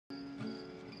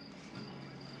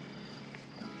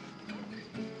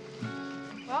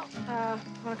Well,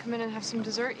 want to come in and have some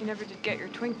dessert? You never did get your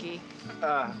Twinkie.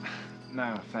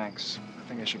 No, thanks. I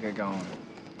think I should get going.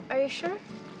 Are you sure?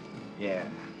 Yeah.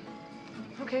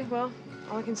 Okay, well,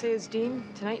 all I can say is, Dean,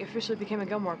 tonight you officially became a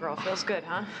Gilmore girl. Feels good,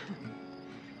 huh?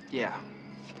 Yeah.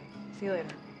 See you later.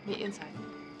 Meet you inside.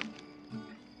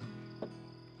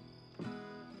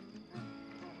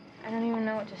 I don't even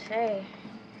know what to say.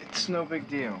 It's no big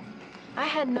deal. I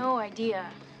had no idea.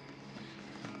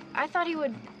 I thought he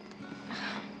would...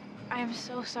 I am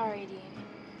so sorry, Dean.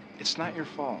 It's not your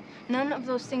fault. None of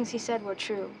those things he said were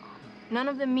true. None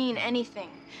of them mean anything.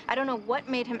 I don't know what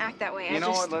made him act that way. You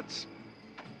know what? Let's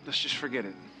just forget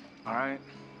it, all right?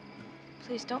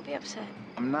 Please, don't be upset.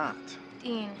 I'm not.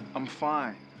 Dean. I'm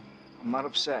fine. I'm not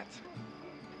upset.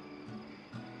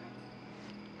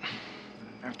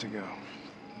 I have to go.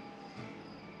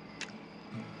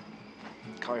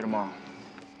 Call you tomorrow.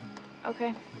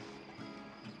 Okay.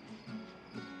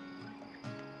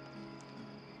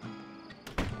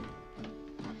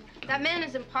 That man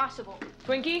is impossible.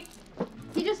 Twinkie?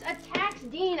 He just attacks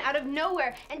Dean out of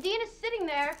nowhere, and Dean is sitting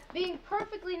there being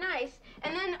perfectly nice,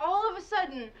 and then all of a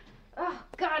sudden, oh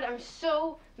God, I'm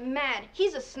so mad.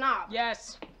 He's a snob.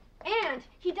 Yes. And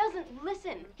he doesn't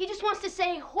listen. He just wants to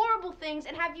say horrible things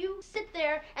and have you sit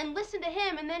there and listen to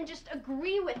him and then just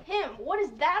agree with him. What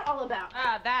is that all about?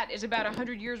 That is about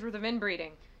 100 years worth of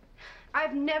inbreeding.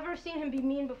 I've never seen him be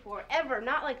mean before, ever,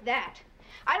 not like that.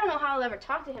 I don't know how I'll ever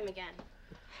talk to him again.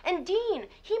 And Dean,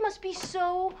 he must be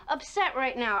so upset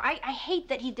right now. I hate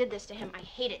that he did this to him. I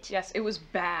hate it. Yes, it was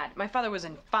bad. My father was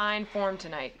in fine form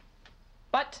tonight.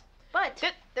 But?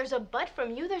 There's a but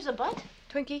from you? There's a but?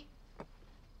 Twinkie?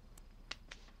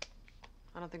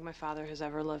 I don't think my father has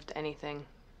ever loved anything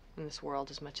in this world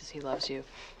as much as he loves you.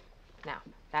 Now,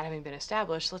 that having been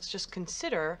established, let's just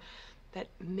consider that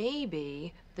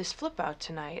maybe this flip out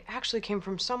tonight actually came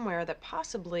from somewhere that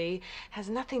possibly has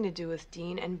nothing to do with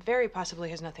Dean and very possibly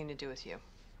has nothing to do with you.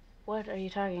 What are you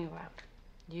talking about?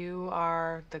 You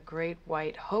are the great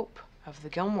white hope of the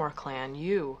Gilmore clan.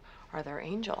 You are their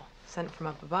angel, sent from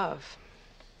up above.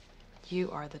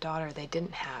 You are the daughter they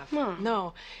didn't have. Mom.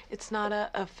 No, it's not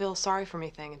a feel sorry for me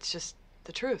thing. It's just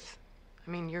the truth. I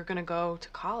mean, you're gonna go to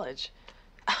college.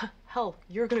 Hell,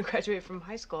 you're gonna graduate from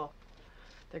high school.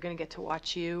 They're gonna get to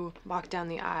watch you walk down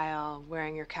the aisle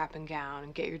wearing your cap and gown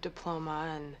and get your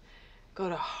diploma and go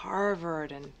to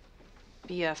Harvard and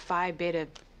be a Phi Beta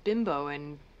bimbo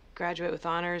and graduate with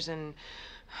honors and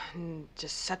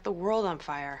just set the world on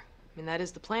fire. I mean, that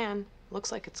is the plan.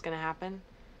 Looks like it's gonna happen.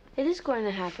 It is going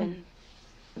to happen.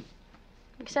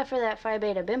 Except for that Phi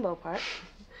Beta bimbo part.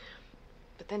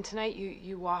 But then tonight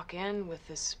you walk in with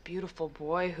this beautiful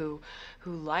boy who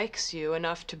likes you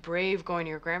enough to brave going to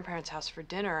your grandparents' house for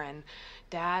dinner, and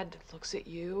Dad looks at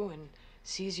you and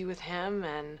sees you with him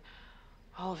and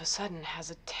all of a sudden has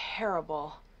a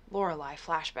terrible Lorelei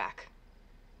flashback.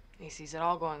 He sees it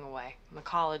all going away. The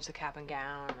college, the cap and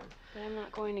gown. But I'm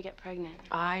not going to get pregnant.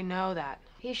 I know that.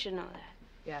 He should know that.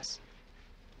 Yes,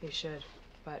 you should,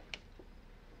 but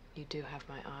you do have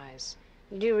my eyes.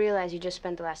 You do realize you just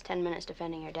spent the last 10 minutes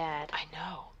defending your dad. I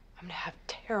know. I'm gonna have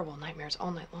terrible nightmares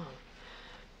all night long.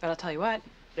 But I'll tell you what,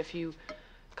 if you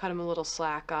cut him a little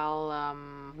slack, I'll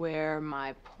wear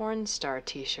my porn star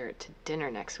t-shirt to dinner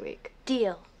next week.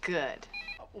 Deal. Good.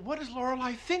 What is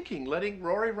Lorelei thinking, letting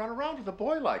Rory run around with a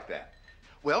boy like that?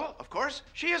 Well, of course,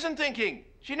 she isn't thinking.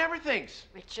 She never thinks.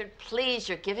 Richard, please,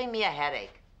 you're giving me a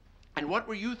headache. And what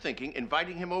were you thinking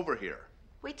inviting him over here?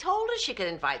 We told her she could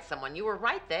invite someone. You were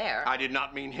right there. I did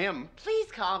not mean him.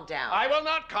 Please calm down. I will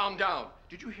not calm down.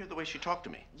 Did you hear the way she talked to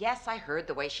me? Yes, I heard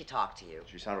the way she talked to you.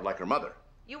 She sounded like her mother.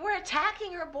 You were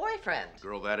attacking her boyfriend. A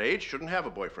girl that age shouldn't have a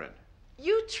boyfriend.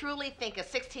 You truly think a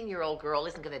 16-year-old girl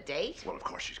isn't going to date? Well, of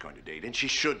course she's going to date, and she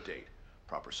should date.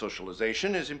 Proper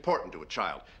socialization is important to a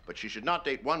child, but she should not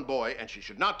date one boy, and she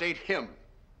should not date him.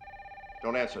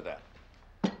 Don't answer that.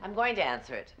 I'm going to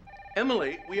answer it.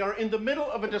 Emily, we are in the middle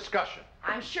of a discussion.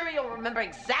 I'm sure you'll remember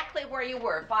exactly where you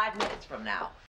were 5 minutes from now.